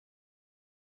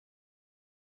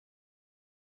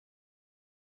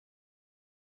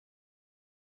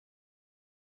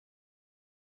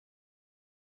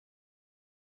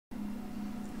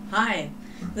Hi,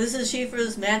 this is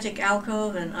Schieffer's Magic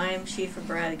Alcove, and I'm Schieffer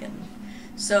Bradigan.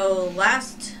 So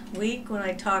last week when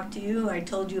I talked to you, I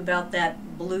told you about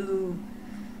that blue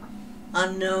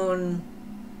unknown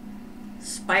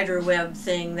spider web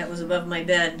thing that was above my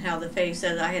bed and how the Fae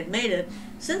said I had made it.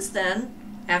 Since then,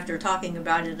 after talking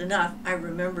about it enough, I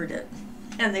remembered it.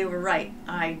 And they were right.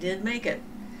 I did make it.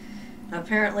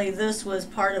 Apparently this was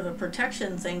part of a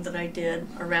protection thing that I did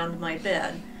around my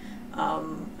bed.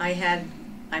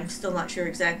 I'm still not sure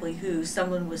exactly who,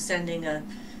 someone was sending a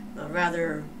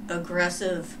rather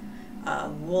aggressive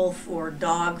wolf or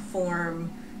dog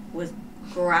form with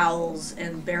growls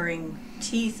and baring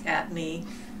teeth at me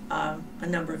a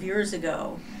number of years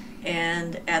ago.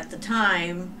 And at the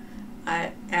time,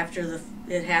 after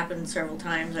it happened several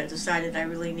times, I decided I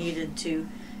really needed to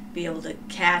be able to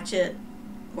catch it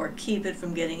or keep it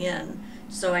from getting in.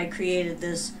 So I created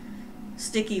this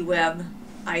sticky web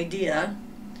idea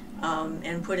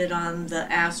and put it on the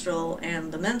astral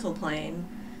and the mental plane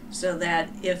so that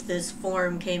if this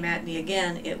form came at me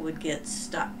again, it would get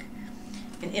stuck.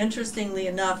 And interestingly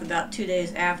enough, about 2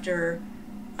 days after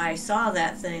I saw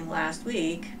that thing last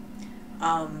week,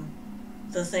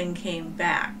 the thing came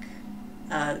back,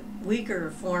 a weaker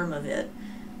form of it.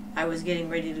 I was getting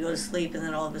ready to go to sleep, and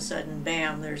then all of a sudden,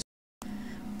 bam, there's a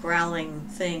growling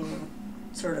thing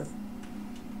sort of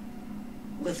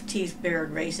with teeth bared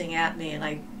racing at me, and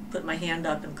I put my hand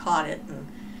up and caught it, and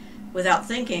without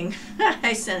thinking,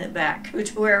 I sent it back,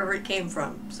 wherever it came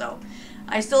from. So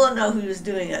I still don't know who was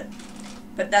doing it,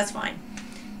 but that's fine.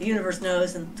 The universe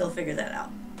knows, and they'll figure that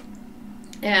out.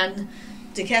 And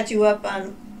to catch you up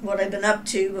on what I've been up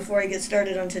to before I get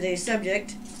started on today's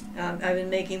subject, I've been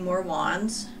making more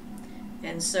wands,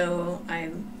 and so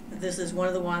this is one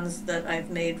of the ones that I've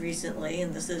made recently,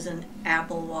 and this is an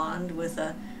apple wand with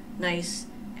a nice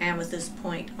amethyst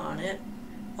point on it.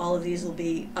 All of these will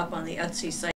be up on the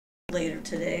Etsy site later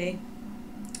today.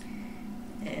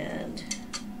 And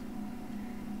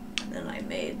then I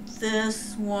made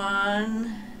this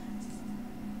one,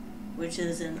 which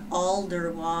is an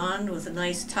alder wand with a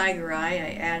nice tiger eye.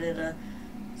 I added a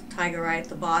tiger eye at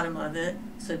the bottom of it,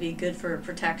 so it'd be good for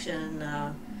protection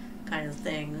kind of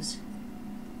things.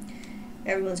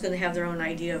 Everyone's going to have their own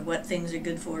idea of what things are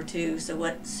good for too, so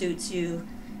what suits you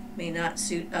may not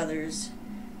suit others.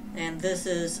 And this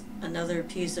is another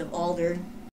piece of alder.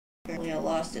 Apparently I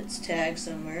lost its tag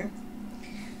somewhere.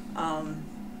 And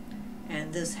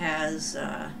this has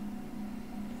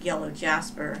yellow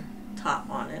jasper top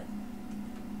on it.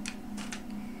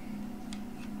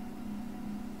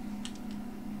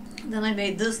 Then I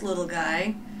made this little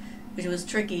guy, which was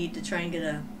tricky to try and get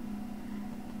a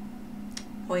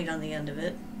point on the end of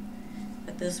it.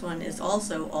 But this one is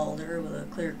also alder with a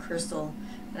clear crystal.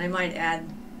 And I might add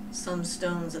some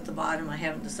stones at the bottom, I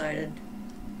haven't decided.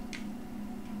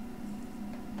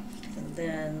 And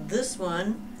then this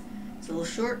one, it's a little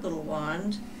short little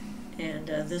wand, and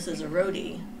this is a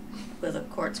rhodie with a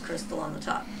quartz crystal on the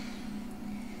top.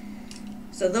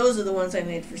 So those are the ones I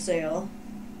made for sale.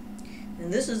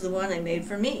 And this is the one I made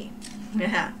for me.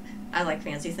 Yeah, I like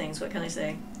fancy things, what can I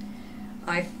say?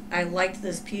 I liked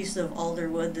this piece of alder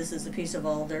wood. This is a piece of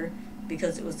alder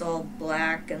because it was all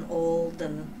black and old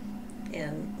and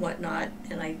whatnot,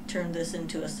 and I turned this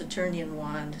into a Saturnian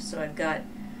wand. So I've got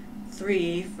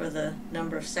 3 for the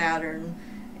number of Saturn,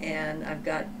 and I've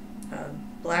got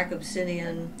black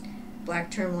obsidian,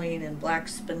 black tourmaline, and black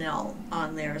spinel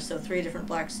on there, so 3 different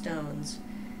black stones.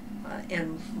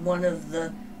 And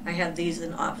I have these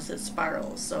in opposite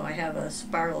spirals, so I have a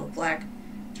spiral of black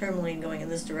tourmaline going in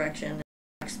this direction, and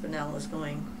black spinel is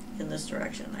going in this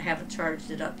direction. I haven't charged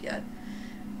it up yet,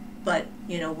 but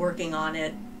working on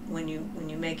it, when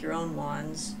you make your own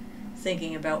wands,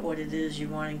 thinking about what it is you're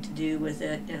wanting to do with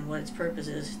it and what its purpose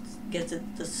is, gets it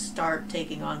to start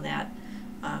taking on that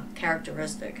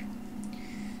characteristic.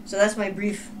 So that's my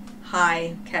brief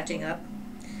high catching up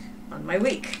on my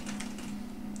week.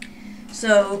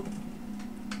 So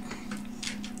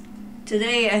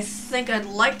today I think I'd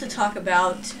like to talk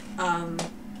about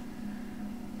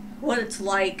what it's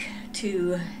like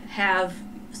to have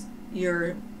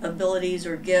your abilities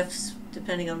or gifts,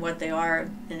 depending on what they are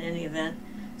in any event,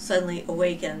 suddenly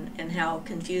awaken, and how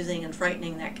confusing and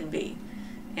frightening that can be.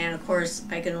 And of course,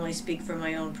 I can only speak from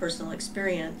my own personal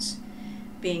experience,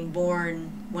 being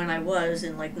born when I was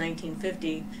in like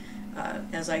 1950,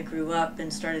 as I grew up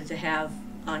and started to have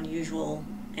unusual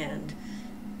and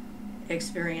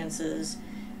experiences.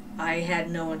 I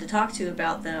had no one to talk to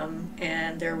about them,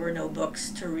 and there were no books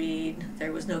to read.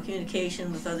 There was no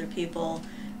communication with other people.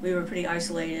 We were pretty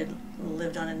isolated. We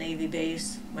lived on a Navy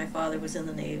base. My father was in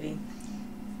the Navy.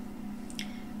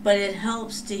 but it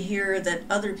helps to hear that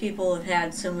other people have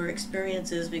had similar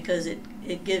experiences, because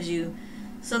it gives you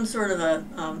some sort of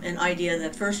an idea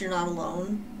that first, you're not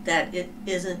alone, that it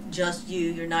isn't just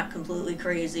you, you're not completely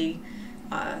crazy,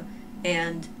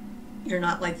 and you're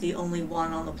not like the only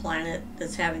one on the planet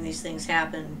that's having these things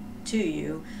happen to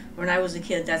you. When I was a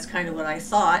kid, that's kind of what I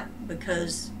thought,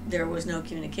 because there was no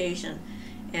communication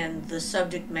and the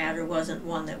subject matter wasn't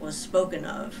one that was spoken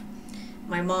of.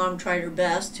 My mom tried her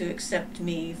best to accept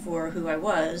me for who I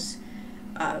was,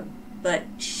 but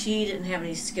she didn't have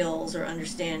any skills or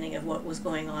understanding of what was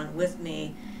going on with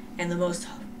me, and the most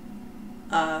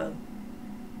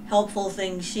helpful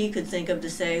thing she could think of to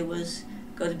say was,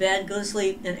 go to bed, go to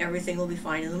sleep, and everything will be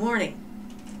fine in the morning.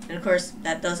 And of course,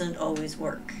 that doesn't always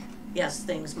work. Yes,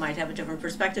 things might have a different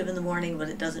perspective in the morning, but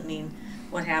it doesn't mean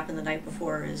what happened the night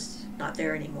before is not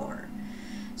there anymore.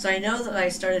 So I know that I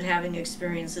started having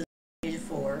experiences at age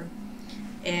 4,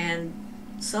 and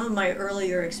some of my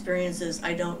earlier experiences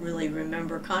I don't really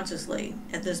remember consciously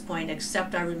at this point,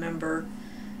 except I remember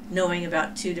knowing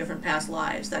about 2 different past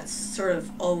lives. That's sort of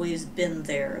always been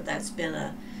there. That's been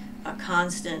a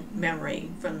constant memory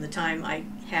from the time I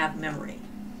have memory.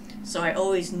 So I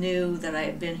always knew that I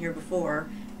had been here before,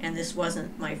 and this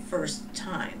wasn't my first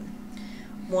time.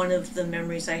 One of the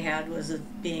memories I had was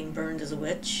of being burned as a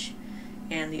witch,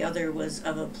 and the other was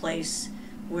of a place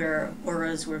where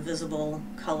auras were visible,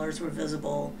 colors were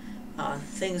visible,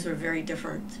 things were very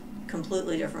different,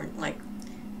 completely different, like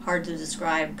hard to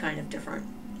describe kind of different.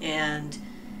 And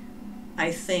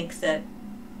I think that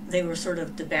they were sort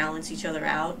of to balance each other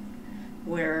out,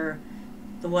 where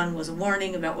the one was a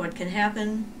warning about what can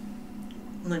happen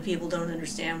when people don't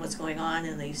understand what's going on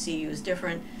and they see you as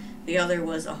different. The other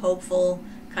was a hopeful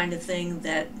kind of thing,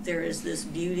 that there is this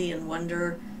beauty and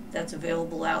wonder that's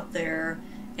available out there,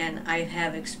 and I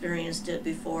have experienced it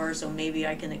before, so maybe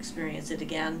I can experience it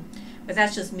again. But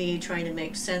that's just me trying to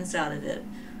make sense out of it.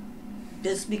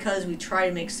 Just because we try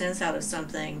to make sense out of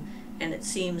something and it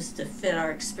seems to fit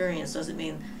our experience doesn't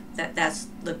mean that that's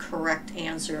the correct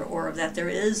answer, or that there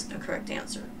is a correct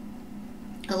answer.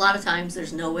 A lot of times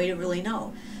there's no way to really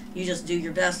know. You just do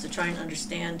your best to try and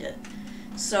understand it.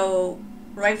 So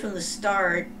right from the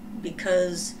start,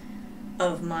 because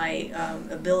of my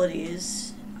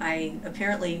abilities, I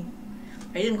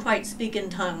didn't quite speak in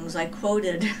tongues. I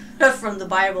quoted from the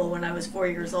Bible when I was 4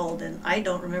 years old, and I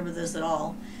don't remember this at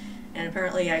all. And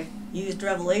apparently I used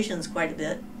Revelations quite a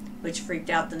bit, which freaked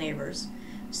out the neighbors.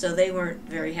 So they weren't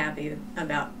very happy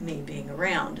about me being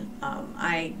around.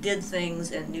 I did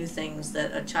things and knew things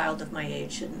that a child of my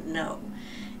age shouldn't know.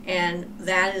 And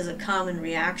that is a common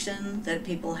reaction that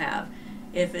people have.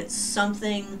 If it's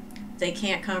something they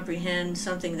can't comprehend,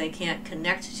 something they can't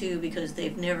connect to because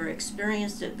they've never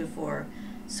experienced it before,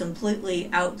 it's completely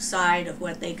outside of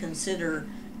what they consider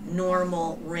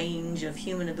normal range of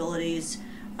human abilities,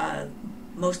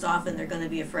 most often they're going to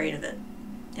be afraid of it.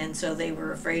 And so they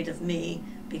were afraid of me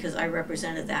because I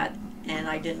represented that, and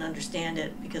I didn't understand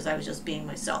it because I was just being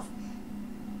myself.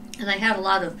 And I had a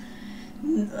lot of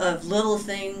little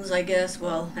things, I guess.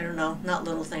 Well, I don't know, not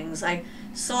little things. I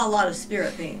saw a lot of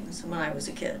spirit beings when I was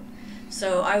a kid.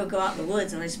 So I would go out in the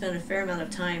woods, and I spent a fair amount of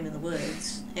time in the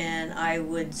woods, and I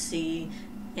would see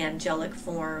angelic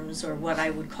forms, or what I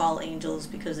would call angels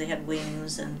because they had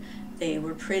wings, and they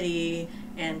were pretty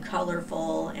and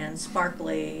colorful and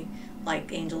sparkly,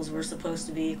 like angels were supposed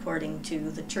to be according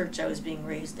to the church I was being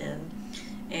raised in.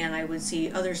 And I would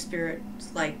see other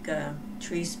spirits like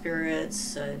tree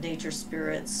spirits, nature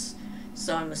spirits.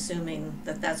 So I'm assuming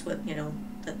that that's what,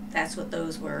 that's what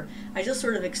those were. I just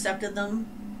sort of accepted them.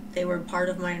 They were part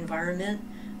of my environment.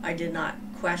 I did not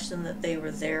question that they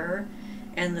were there.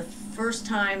 And the first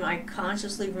time I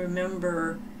consciously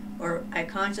remember, or I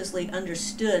consciously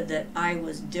understood that I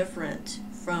was different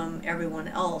from everyone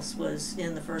else, was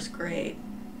in the 1st grade.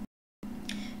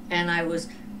 And I was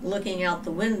looking out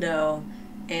the window,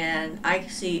 and I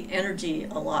see energy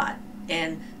a lot.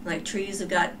 And like trees have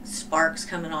got sparks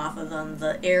coming off of them.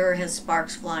 The air has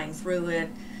sparks flying through it.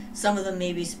 Some of them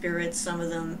may be spirits, some of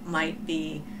them might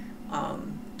be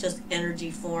just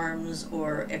energy forms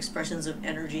or expressions of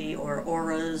energy or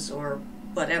auras or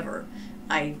whatever.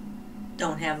 I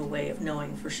don't have a way of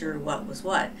knowing for sure what was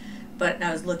what. But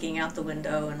I was looking out the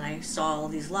window and I saw all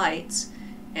these lights,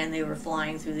 and they were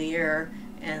flying through the air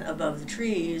and above the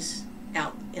trees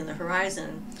out in the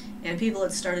horizon. And people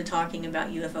had started talking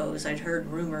about UFOs. I'd heard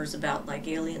rumors about like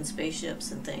alien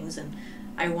spaceships and things, and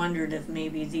I wondered if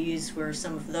maybe these were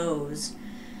some of those.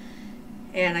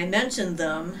 And I mentioned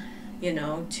them,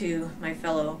 to my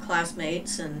fellow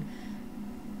classmates and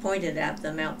pointed at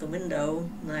them out the window,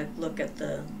 and I'd look at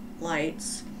the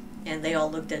lights. And they all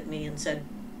looked at me and said,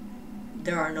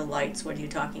 there are no lights, what are you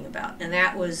talking about? And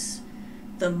that was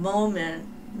the moment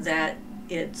that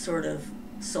it sort of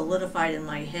solidified in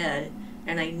my head,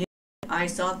 and I knew I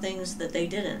saw things that they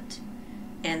didn't,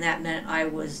 and that meant I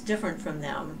was different from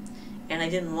them, and I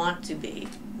didn't want to be.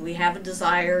 We have a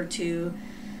desire to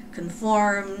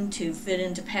conform, to fit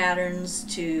into patterns,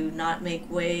 to not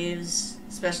make waves,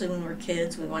 especially when we're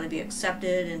kids. We want to be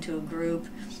accepted into a group,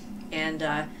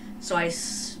 and so I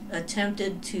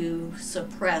attempted to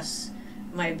suppress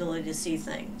my ability to see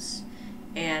things.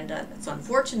 And it's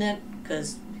unfortunate,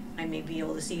 because I may be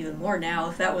able to see even more now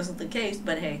if that wasn't the case,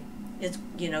 but hey, it's,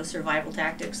 you know, survival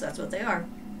tactics, that's what they are.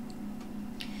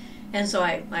 And so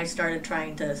I started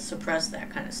trying to suppress that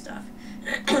kind of stuff.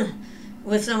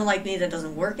 With someone like me, that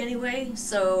doesn't work anyway,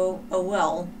 so oh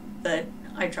well, but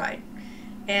I tried.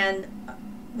 And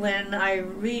when I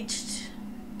reached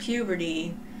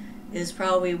puberty is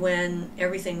probably when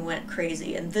everything went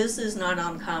crazy. And this is not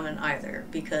uncommon either,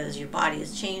 because your body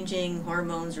is changing,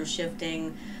 hormones are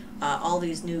shifting, all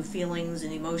these new feelings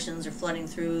and emotions are flooding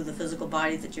through the physical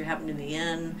body that you happen to be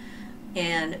in,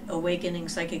 and awakening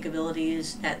psychic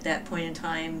abilities at that point in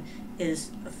time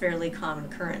is a fairly common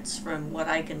occurrence from what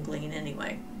I can glean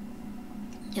anyway.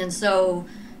 And so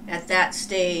at that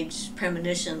stage,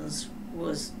 premonitions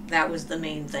was the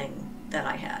main thing that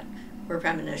I had, were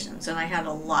premonitions, and I had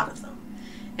a lot of them.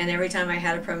 And every time I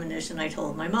had a premonition, I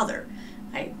told my mother.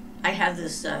 I have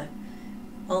this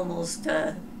almost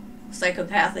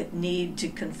psychopathic need to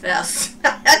confess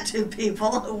to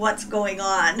people what's going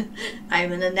on.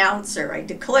 I'm an announcer. I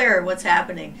declare what's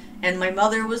happening. And my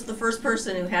mother was the first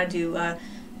person who had to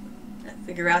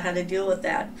figure out how to deal with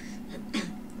that.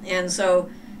 And so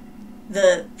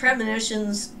the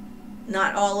premonitions,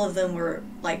 not all of them were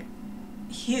like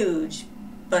huge,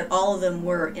 but all of them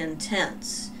were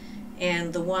intense.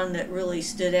 And the one that really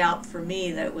stood out for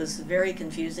me, that was very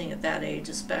confusing at that age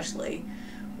especially,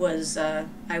 was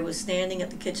I was standing at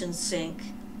the kitchen sink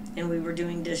and we were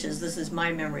doing dishes. This is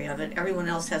my memory of it. Everyone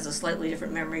else has a slightly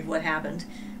different memory of what happened,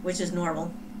 which is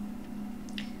normal.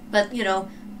 But, you know,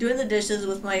 doing the dishes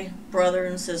with my brother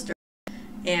and sister,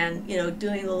 and, you know,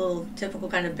 doing the little typical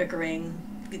kind of bickering.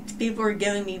 People are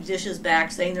giving me dishes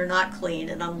back, saying they're not clean,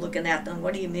 and I'm looking at them.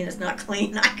 What do you mean it's not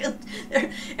clean?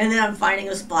 And then I'm finding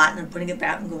a spot and I'm putting it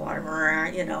back in the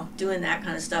water, you know, doing that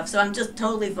kind of stuff. So I'm just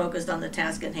totally focused on the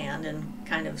task at hand and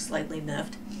kind of slightly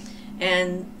miffed.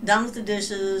 And done with the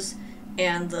dishes,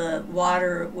 and the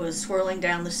water was swirling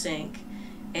down the sink.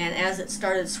 And as it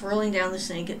started swirling down the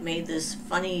sink, it made this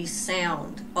funny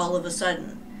sound all of a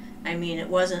sudden. I mean, it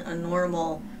wasn't a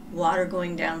normal water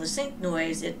going down the sink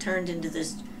noise. It turned into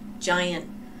this giant,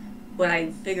 what I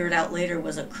figured out later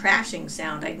was a crashing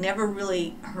sound. I'd never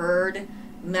really heard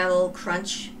metal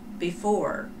crunch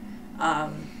before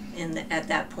at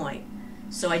that point,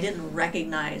 so I didn't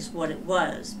recognize what it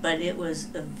was, but it was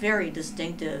a very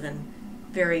distinctive and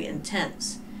very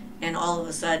intense. And all of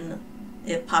a sudden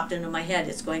it popped into my head,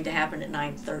 it's going to happen at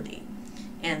 9:30.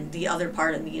 And the other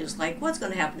part of me is like, what's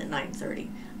going to happen at 9:30?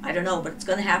 I don't know, but it's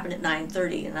going to happen at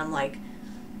 9:30. And I'm like,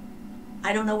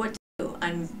 I don't know what to do.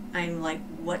 I'm like,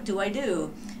 what do I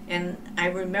do? And I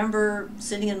remember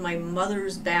sitting in my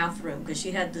mother's bathroom, because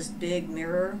she had this big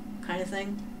mirror kind of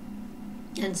thing,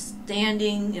 and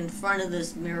standing in front of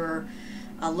this mirror,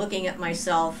 looking at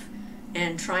myself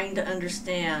and trying to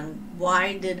understand,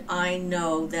 why did I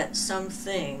know that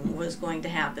something was going to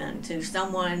happen to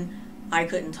someone I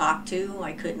couldn't talk to,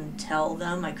 I couldn't tell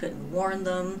them, I couldn't warn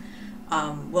them.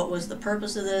 What was the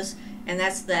purpose of this? And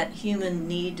that's that human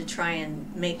need to try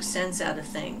and make sense out of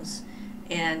things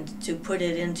and to put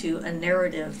it into a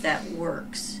narrative that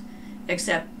works,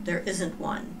 except there isn't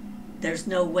one. There's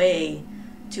no way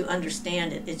to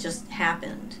understand it. It just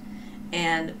happened.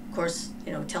 And of course,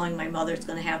 you know, telling my mother it's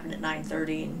going to happen at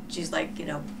 9:30, and she's like, you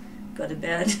know, go to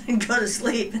bed and go to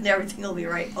sleep and everything will be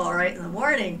all right in the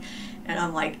morning. And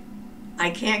I'm like,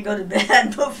 I can't go to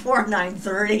bed before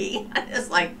 9:30. It's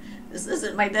like, this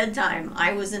isn't my bedtime.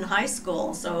 I was in high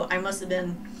school, so I must have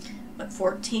been, what,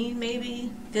 14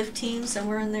 maybe, 15,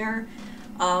 somewhere in there.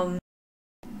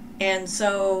 And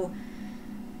so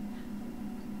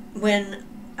when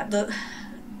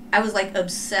I was like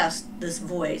obsessed, this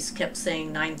voice kept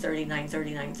saying 9:30,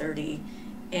 9:30, 9:30.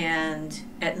 And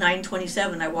at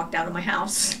 9:27, I walked out of my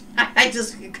house. I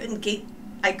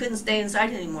couldn't stay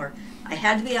inside anymore. I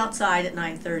had to be outside at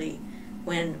 9:30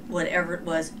 when whatever it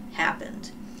was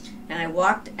happened. And I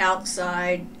walked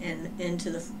outside and into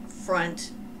the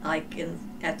front, like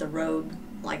at the road,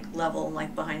 like level,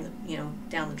 like behind the, you know,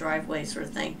 down the driveway sort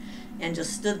of thing, and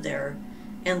just stood there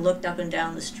and looked up and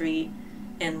down the street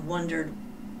and wondered,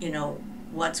 you know,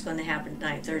 what's going to happen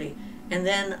at 9:30. And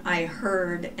then I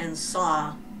heard and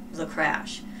saw the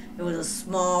crash. It was a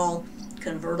small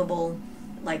convertible,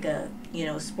 like a, you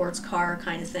know, sports car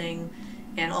kind of thing.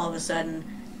 And all of a sudden,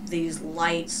 these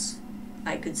lights,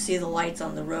 I could see the lights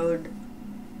on the road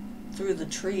through the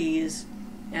trees,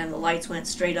 and the lights went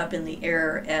straight up in the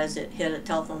air as it hit a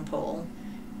telephone pole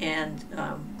and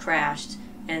crashed,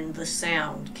 and the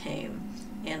sound came.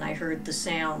 And I heard the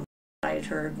sound I had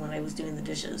heard when I was doing the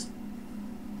dishes.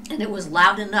 And it was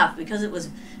loud enough because it was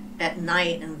at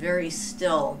night and very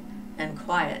still and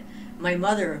quiet. My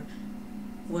mother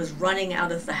was running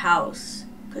out of the house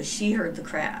because she heard the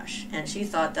crash, and she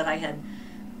thought that I had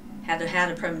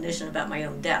a premonition about my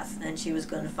own death, and she was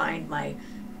going to find my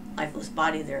lifeless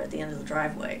body there at the end of the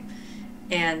driveway.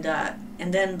 And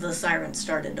then the siren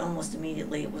started almost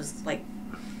immediately. It was like,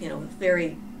 you know,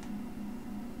 very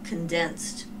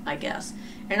condensed, I guess.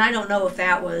 And I don't know if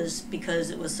that was because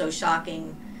it was so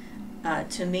shocking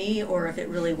to me, or if it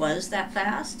really was that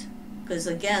fast. Because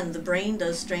again, the brain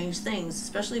does strange things,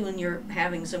 especially when you're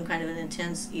having some kind of an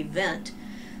intense event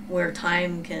where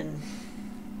time can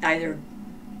either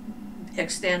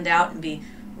extend out and be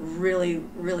really,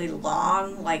 really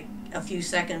long, like a few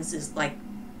seconds is like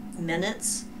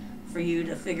minutes for you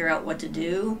to figure out what to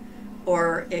do,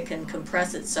 or it can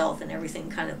compress itself and everything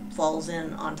kind of falls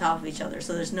in on top of each other.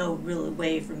 So there's no real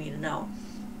way for me to know.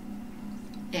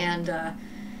 And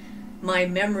my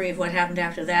memory of what happened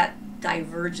after that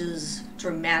diverges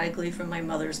dramatically from my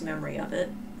mother's memory of it.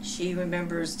 She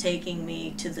remembers taking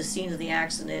me to the scene of the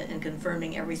accident and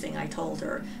confirming everything I told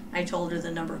her. I told her the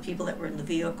number of people that were in the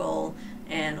vehicle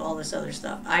and all this other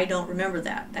stuff. I don't remember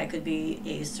that. That could be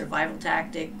a survival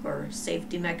tactic or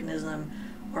safety mechanism,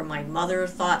 or my mother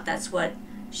thought that's what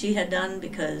she had done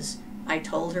because I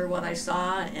told her what I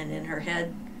saw, and in her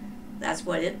head that's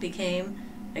what it became.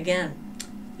 Again,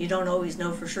 you don't always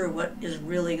know for sure what is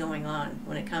really going on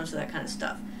when it comes to that kind of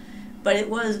stuff. But it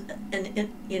was,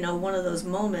 one of those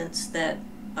moments that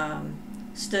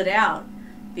stood out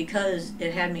because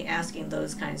it had me asking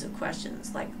those kinds of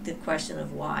questions, like the question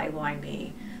of why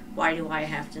me? Why do I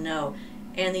have to know?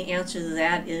 And the answer to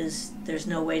that is there's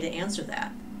no way to answer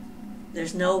that.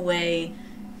 There's no way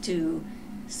to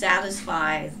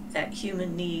satisfy that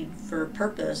human need for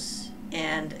purpose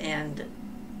and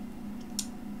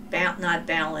not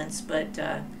balance, but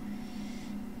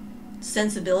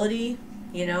sensibility,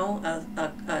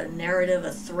 a narrative,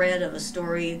 a thread of a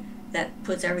story that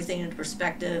puts everything into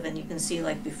perspective, and you can see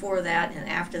like before that and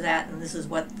after that, and this is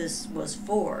what this was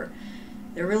for.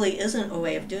 There really isn't a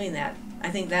way of doing that. I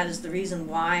think that is the reason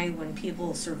why when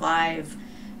people survive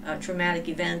traumatic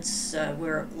events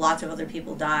where lots of other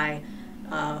people die,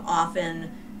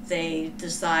 often they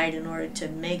decide in order to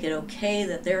make it okay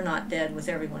that they're not dead with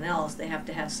everyone else, they have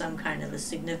to have some kind of a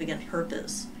significant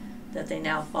purpose that they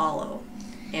now follow.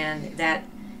 And that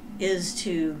is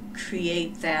to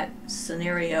create that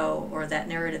scenario or that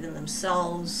narrative in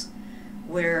themselves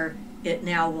where it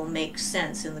now will make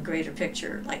sense in the greater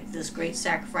picture. Like this great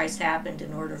sacrifice happened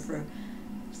in order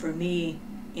for me,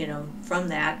 from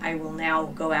that, I will now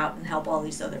go out and help all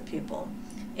these other people.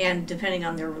 And depending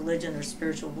on their religion or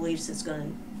spiritual beliefs, it's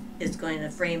going to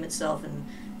frame itself in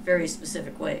very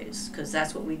specific ways, because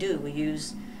that's what we do. We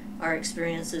use our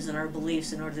experiences and our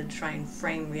beliefs in order to try and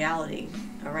frame reality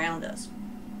around us.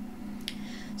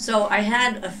 So I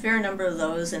had a fair number of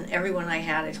those, and every one I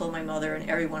had, I told my mother, and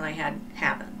every one I had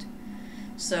happened.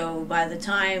 So by the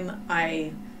time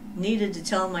I needed to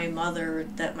tell my mother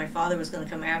that my father was going to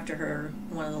come after her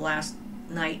one of the last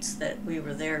nights that we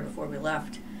were there before we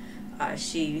left,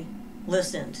 she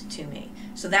listened to me.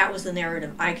 So that was the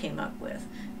narrative I came up with,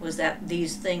 was that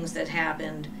these things that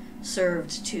happened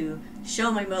served to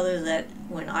show my mother that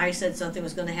when I said something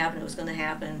was going to happen, it was going to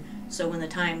happen. So when the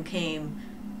time came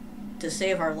to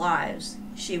save our lives,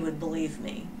 she would believe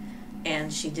me,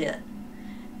 and she did.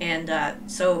 And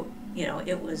so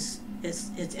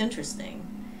it's interesting.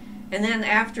 And then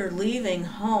after leaving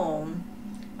home,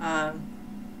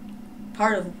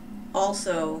 part of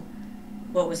also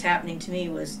what was happening to me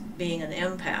was being an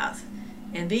empath.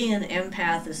 And being an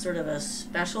empath is sort of a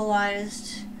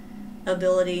specialized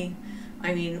ability.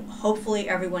 I mean, hopefully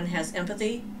everyone has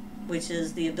empathy, which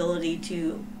is the ability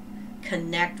to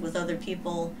connect with other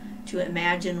people, to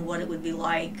imagine what it would be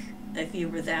like if you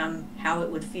were them, how it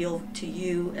would feel to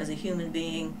you as a human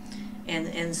being.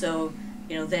 And so,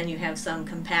 then you have some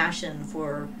compassion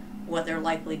for what they're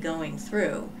likely going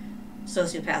through.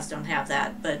 Sociopaths don't have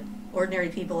that, but ordinary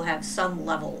people have some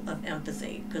level of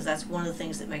empathy, because that's one of the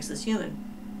things that makes us human.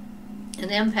 An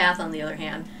empath, on the other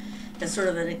hand, is sort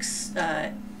of an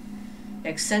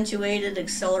accentuated,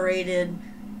 accelerated,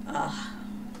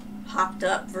 hopped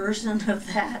up version of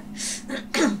that.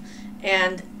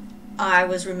 And I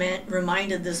was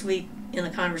reminded this week in a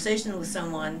conversation with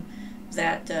someone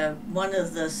that one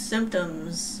of the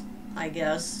symptoms, I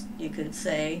guess you could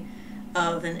say,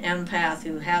 of an empath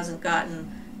who hasn't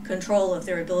gotten control of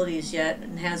their abilities yet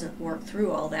and hasn't worked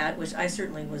through all that, which I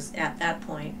certainly was at that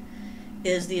point,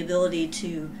 is the ability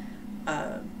to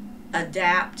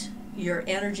adapt your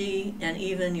energy and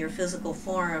even your physical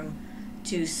form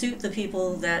to suit the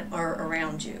people that are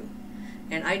around you.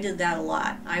 And I did that a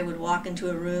lot. I would walk into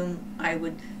a room, I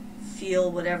would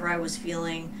feel whatever I was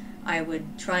feeling, I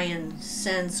would try and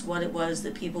sense what it was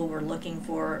that people were looking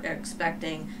for,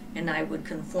 expecting, and I would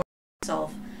conform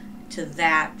myself to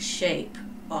that shape,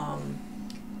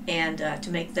 and to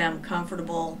make them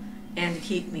comfortable and to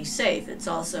keep me safe. It's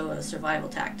also a survival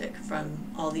tactic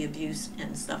from all the abuse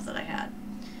and stuff that I had.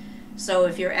 So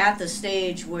if you're at the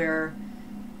stage where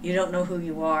you don't know who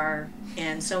you are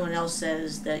and someone else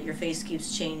says that your face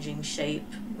keeps changing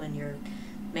shape when you're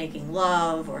making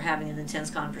love or having an intense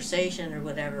conversation or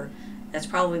whatever, that's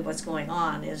probably what's going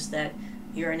on, is that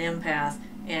you're an empath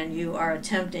and you are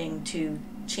attempting to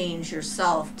change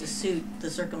yourself to suit the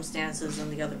circumstances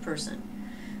and the other person,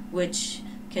 which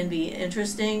can be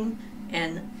interesting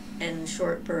and in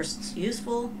short bursts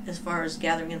useful as far as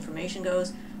gathering information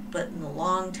goes, but in the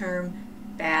long term,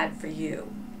 bad for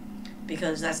you,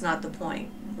 because that's not the point.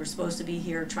 We're supposed to be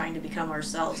here trying to become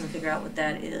ourselves and figure out what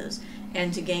that is,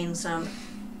 and to gain some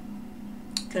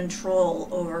control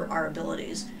over our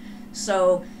abilities.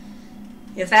 So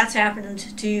if that's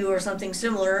happened to you or something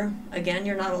similar, again,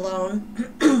 you're not alone.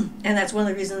 And that's one of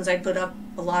the reasons I put up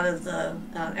a lot of the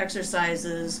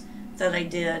exercises that I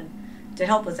did to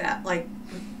help with that, like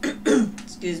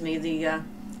excuse me, the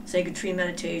sacred tree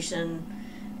meditation,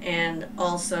 and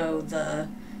also the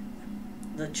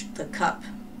cup,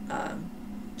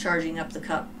 charging up the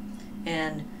cup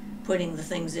and putting the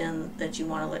things in that you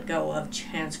want to let go of,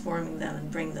 transforming them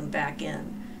and bring them back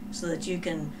in, so that you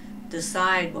can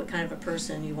decide what kind of a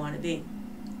person you want to be.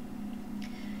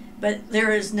 But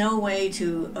there is no way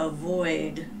to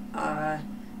avoid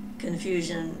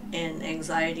confusion and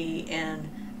anxiety and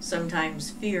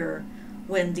sometimes fear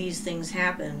when these things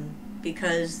happen,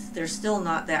 because they're still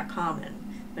not that common.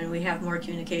 And we have more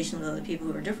communication with other people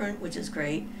who are different, which is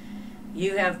great.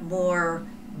 You have more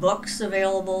books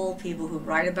available, people who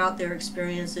write about their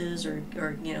experiences or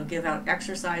give out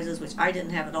exercises, which I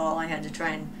didn't have at all. I had to try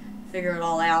and figure it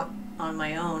all out on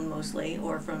my own mostly,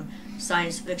 or from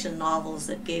science fiction novels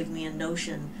that gave me a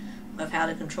notion of how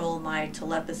to control my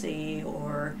telepathy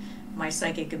or my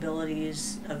psychic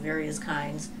abilities of various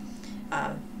kinds.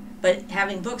 But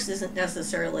having books isn't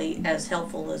necessarily as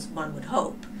helpful as one would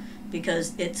hope,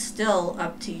 because it's still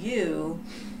up to you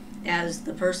as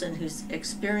the person who's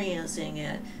experiencing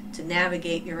it to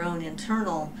navigate your own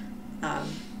internal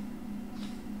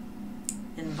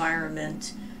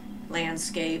environment,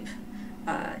 landscape,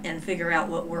 and figure out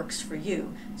what works for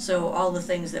you. So all the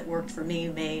things that worked for me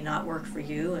may not work for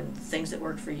you, and things that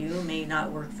worked for you may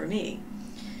not work for me.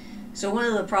 So one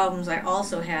of the problems I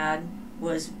also had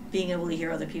was being able to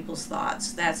hear other people's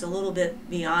thoughts. That's a little bit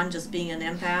beyond just being an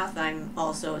empath. I'm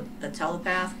also a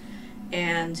telepath,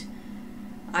 and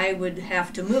I would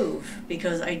have to move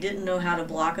because I didn't know how to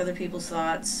block other people's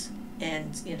thoughts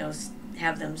and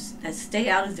have them stay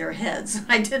out of their heads.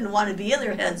 I didn't want to be in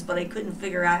their heads, but I couldn't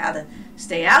figure out how to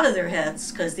stay out of their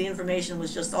heads because the information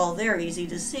was just all there, easy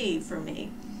to see for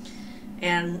me.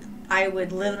 And I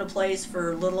would live in a place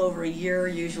for a little over a year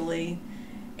usually,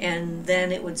 and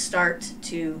then it would start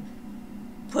to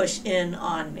push in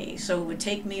on me. So it would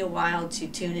take me a while to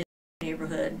tune in the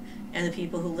neighborhood and the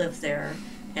people who live there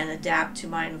and adapt to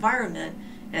my environment.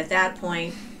 And at that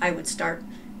point, I would start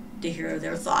to hear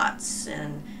their thoughts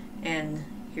and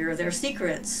hear their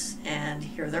secrets and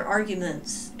hear their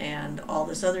arguments and all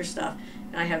this other stuff.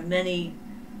 And I have many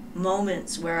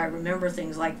moments where I remember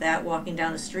things like that, walking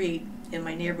down the street in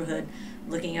my neighborhood,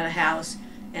 looking at a house,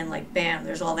 and like, bam,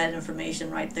 there's all that information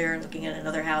right there, and looking at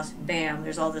another house, bam,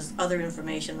 there's all this other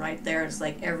information right there. It's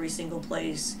like every single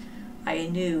place I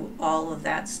knew all of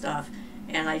that stuff,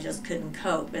 and I just couldn't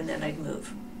cope, and then I'd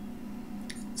move.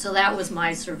 So that was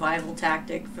my survival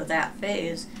tactic for that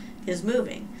phase, is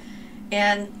moving.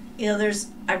 And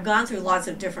I've gone through lots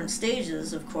of different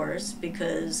stages, of course,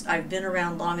 because I've been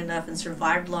around long enough and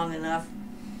survived long enough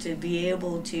to be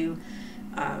able to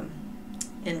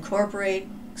incorporate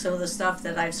some of the stuff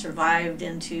that I've survived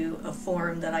into a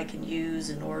form that I can use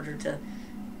in order to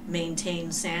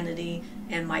maintain sanity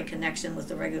and my connection with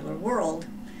the regular world.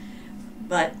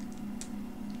 But,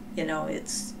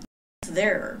 it's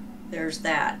there. There's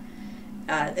that.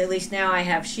 At least now I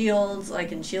have shields. I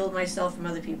can shield myself from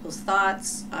other people's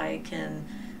thoughts. I can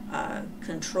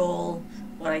control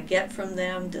what I get from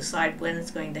them, decide when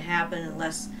it's going to happen,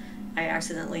 unless I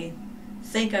accidentally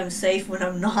think I'm safe when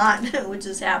I'm not, which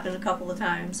has happened a couple of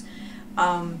times.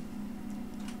 And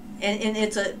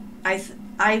it's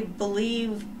I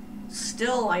believe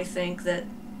still, I think that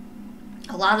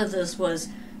a lot of this was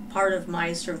part of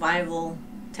my survival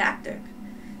tactic.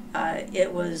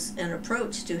 It was an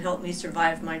approach to help me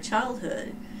survive my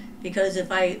childhood, because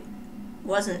if I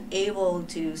wasn't able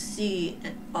to see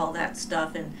all that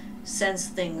stuff and sense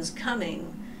things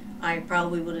coming, I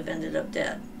probably would have ended up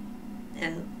dead,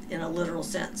 and in a literal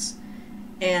sense.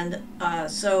 And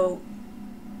so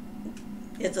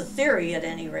it's a theory, at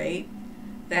any rate,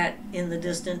 that in the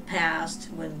distant past,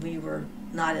 when we were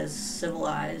not as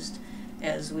civilized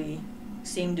as we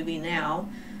seem to be now,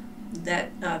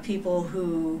 that people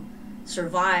who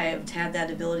survived had that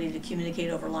ability to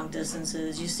communicate over long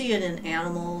distances. You see it in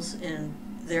animals, in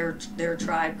their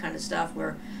tribe kind of stuff,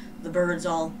 where the birds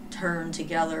all turn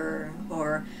together,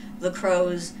 or the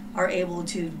crows are able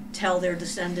to tell their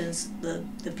descendants,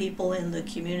 the people in the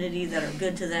community that are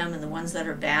good to them and the ones that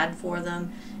are bad for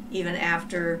them, even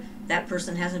after that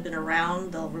person hasn't been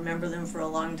around. They'll remember them for a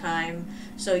long time.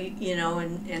 So, you know,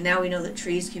 and now we know that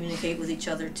trees communicate with each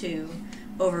other too,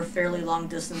 over fairly long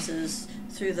distances,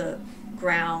 through the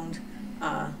ground,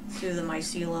 through the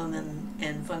mycelium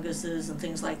and funguses and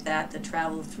things like that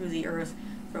travel through the earth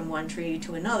from one tree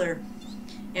to another.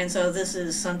 And so this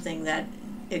is something that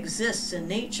exists in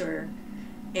nature,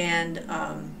 and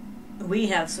we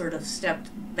have sort of stepped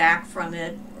back from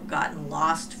it, or gotten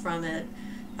lost from it,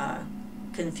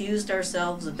 confused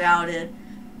ourselves about it,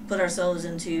 put ourselves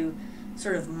into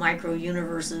sort of micro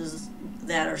universes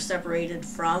that are separated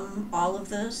from all of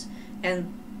this.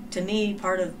 And to me,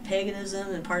 part of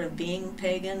paganism and part of being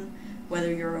pagan,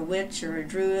 whether you're a witch or a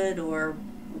druid or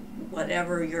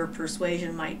whatever your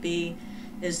persuasion might be,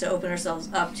 is to open ourselves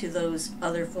up to those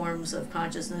other forms of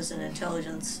consciousness and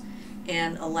intelligence,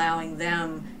 and allowing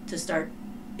them to start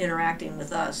interacting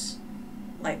with us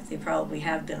like they probably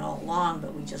have been all along,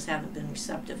 but we just haven't been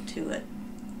receptive to it.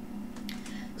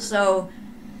 So,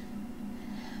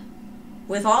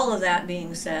 with all of that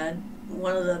being said,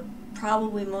 one of the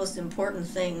probably most important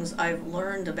things I've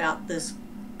learned about this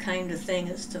kind of thing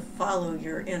is to follow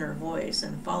your inner voice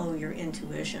and follow your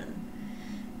intuition.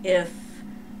 If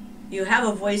you have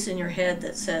a voice in your head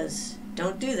that says,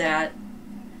 don't do that,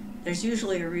 there's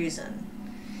usually a reason.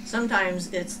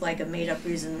 Sometimes it's like a made-up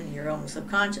reason in your own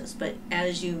subconscious, but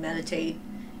as you meditate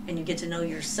and you get to know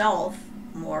yourself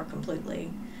more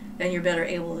completely, then you're better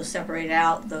able to separate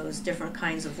out those different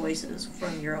kinds of voices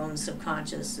from your own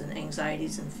subconscious and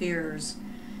anxieties and fears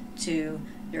to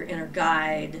your inner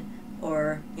guide,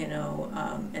 or, you know,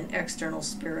 an external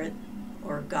spirit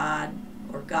or God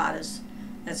or goddess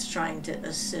that's trying to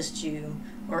assist you,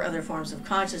 or other forms of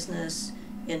consciousness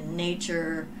in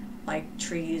nature, like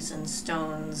trees and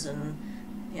stones and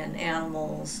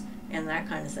animals and that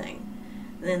kind of thing.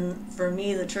 Then for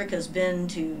me, the trick has been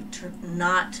to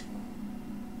not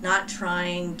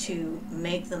trying to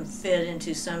make them fit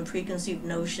into some preconceived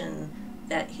notion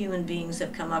that human beings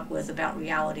have come up with about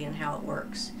reality and how it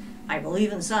works. I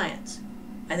believe in science.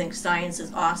 I think science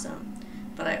is awesome.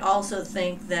 But I also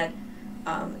think that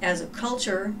as a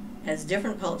culture, as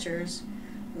different cultures,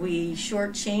 we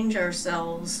shortchange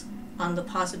ourselves on the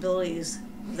possibilities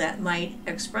that might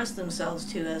express themselves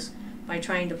to us by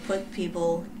trying to put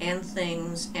people and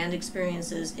things and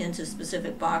experiences into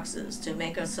specific boxes to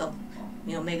make ourselves,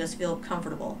 make us feel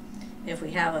comfortable. If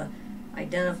we have a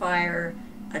identifier,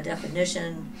 a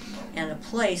definition, and a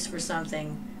place for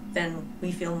something, then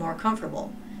we feel more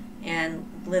comfortable. And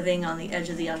living on the edge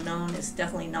of the unknown is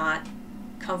definitely not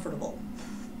comfortable.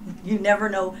 You never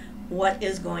know what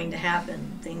is going to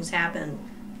happen. Things happen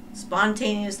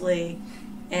spontaneously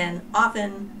and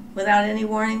often without any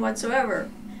warning whatsoever.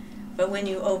 But when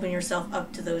you open yourself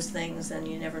up to those things, then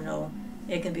you never know.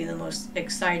 It can be the most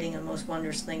exciting and most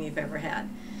wondrous thing you've ever had.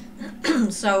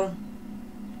 So,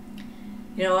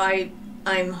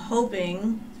 I'm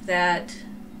hoping that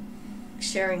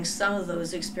sharing some of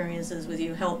those experiences with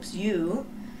you helps you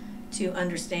to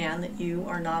understand that you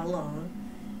are not alone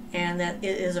and that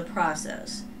it is a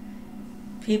process.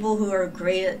 People who are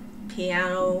great at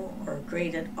piano or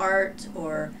great at art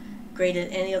or great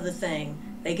at any other thing,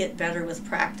 they get better with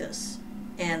practice.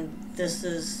 And this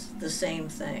is the same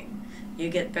thing. You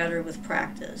get better with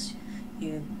practice.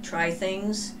 You try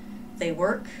things, they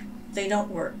work, they don't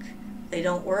work. They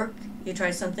don't work, you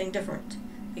try something different,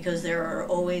 because there are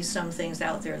always some things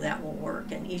out there that will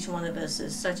work, and each one of us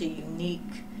is such a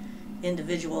unique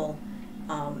individual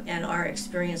and our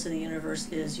experience of the universe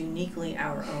is uniquely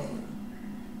our own.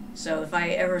 So if I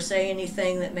ever say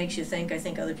anything that makes you think I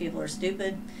think other people are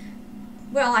stupid,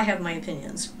 well, I have my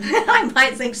opinions. I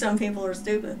might think some people are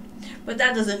stupid, but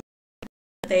that doesn't mean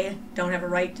that they don't have a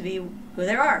right to be who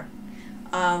they are.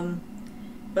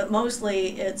 But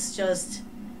mostly it's just,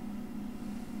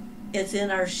 it's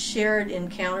in our shared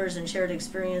encounters and shared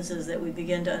experiences that we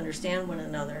begin to understand one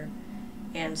another.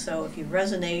 And so if you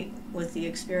resonate with the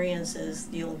experiences,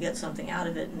 you'll get something out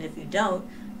of it. And if you don't,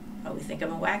 probably think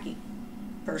I'm a wacky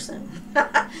person,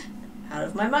 out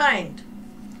of my mind,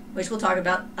 which we'll talk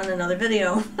about on another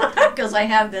video, because I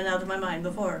have been out of my mind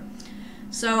before.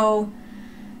 So,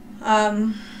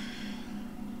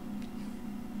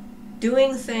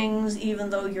 doing things even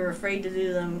though you're afraid to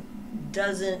do them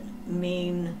doesn't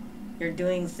mean you're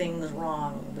doing things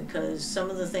wrong, because some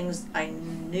of the things I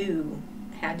knew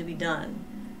had to be done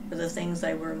were the things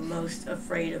I were most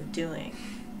afraid of doing.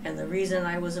 And the reason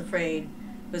I was afraid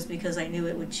was because I knew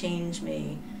it would change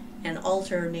me and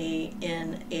alter me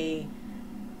in a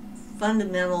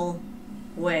fundamental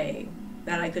way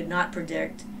that I could not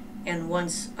predict. And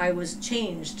once I was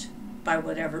changed by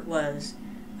whatever it was,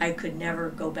 I could never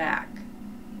go back.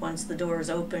 Once the door is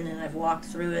open and I've walked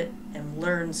through it and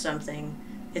learned something,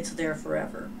 it's there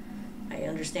forever. I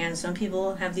understand some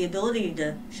people have the ability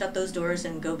to shut those doors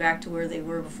and go back to where they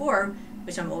were before,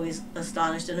 which I'm always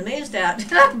astonished and amazed at,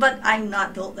 but I'm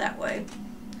not built that way.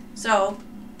 So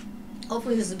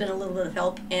hopefully this has been a little bit of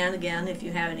help. And again, if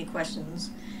you have any questions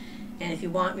and if you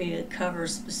want me to cover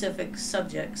specific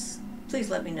subjects, please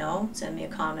let me know. Send me a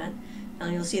comment,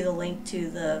 and you'll see the link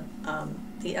to the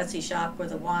Etsy shop where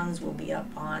the wands will be up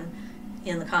on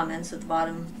in the comments at the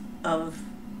bottom of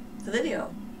the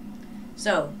video.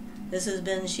 So this has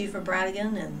been Schieffer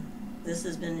Bradigan, and this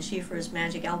has been Schieffer's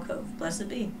Magic Alcove. Blessed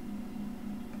be.